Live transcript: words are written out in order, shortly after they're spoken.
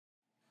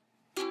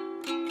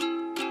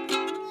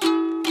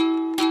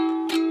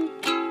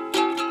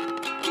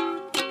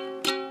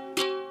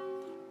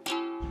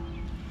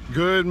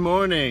Good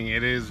morning.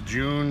 It is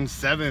June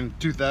 7th,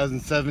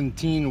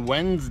 2017,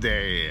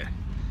 Wednesday.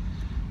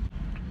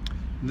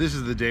 This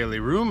is the Daily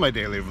Room, my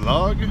daily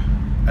vlog.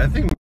 I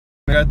think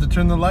I got to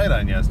turn the light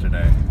on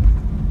yesterday.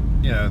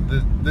 You know,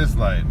 this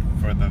light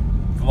for the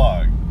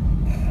vlog.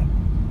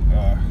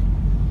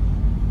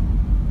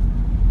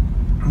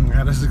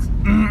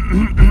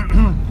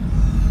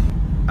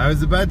 I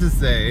was about to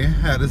say,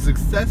 had a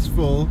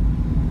successful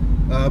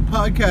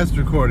podcast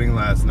recording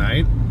last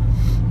night.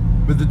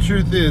 But the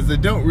truth is, I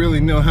don't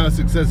really know how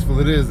successful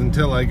it is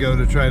until I go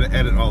to try to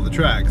edit all the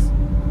tracks.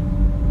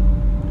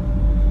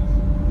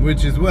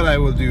 Which is what I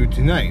will do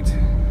tonight,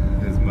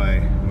 is my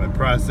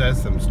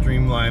process. I'm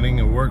streamlining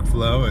a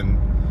workflow and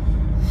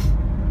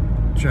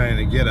trying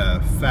to get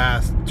a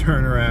fast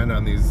turnaround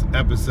on these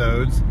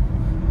episodes.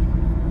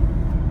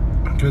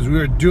 Because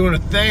we're doing a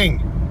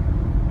thing.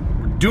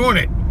 We're doing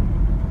it.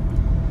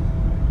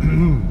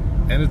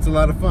 And it's a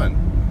lot of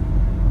fun.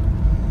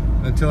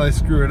 Until I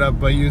screw it up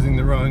by using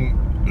the wrong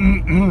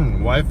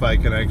Wi-Fi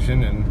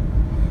connection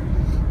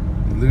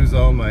and lose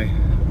all my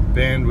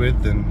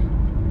bandwidth and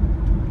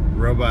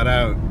robot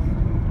out.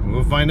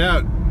 We'll find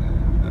out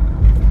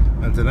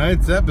on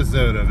tonight's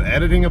episode of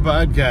editing a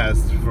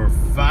podcast for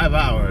 5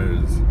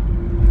 hours.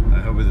 I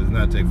hope it does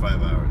not take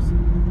 5 hours.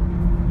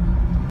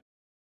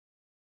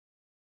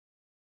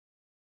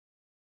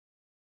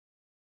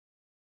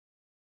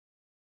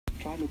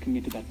 Try looking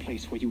into that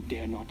place where you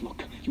dare not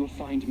look. You will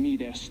find me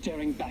there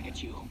staring back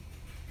at you.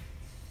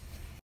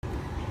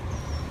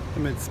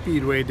 I'm at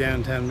Speedway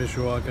downtown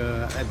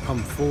Mishawaka at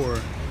Pump 4.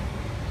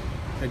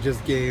 I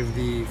just gave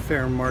the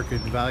fair market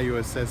value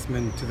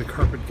assessment to the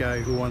carpet guy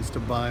who wants to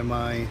buy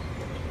my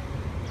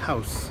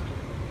house.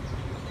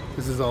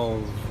 This is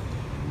all,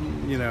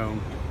 you know,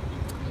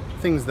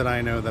 things that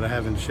I know that I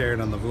haven't shared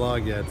on the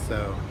vlog yet,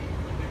 so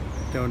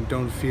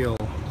don't feel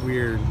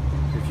weird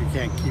if you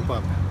can't keep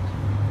up.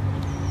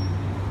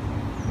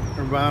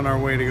 We're on our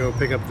way to go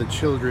pick up the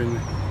children,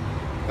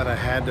 but I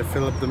had to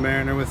fill up the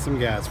Mariner with some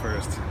gas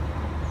first.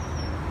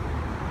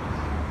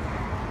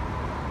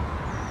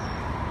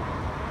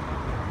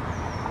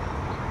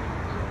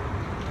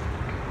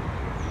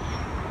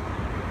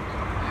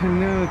 And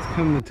now it's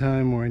come the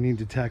time where I need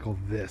to tackle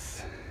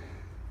this.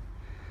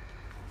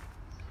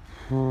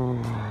 I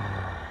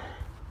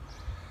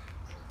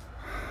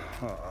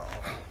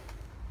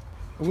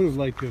would have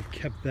liked to have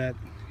kept that.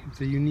 It's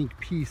a unique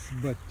piece,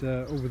 but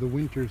over the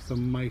winter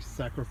some mice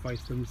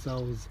sacrificed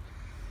themselves,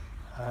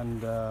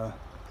 and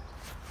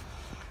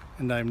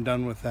I'm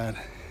done with that.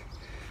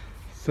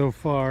 So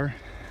far,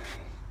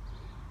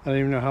 I don't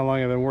even know how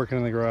long I've been working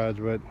in the garage,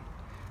 but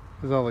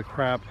there's all the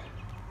crap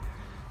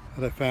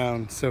that I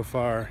found so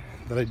far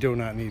that I do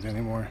not need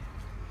anymore.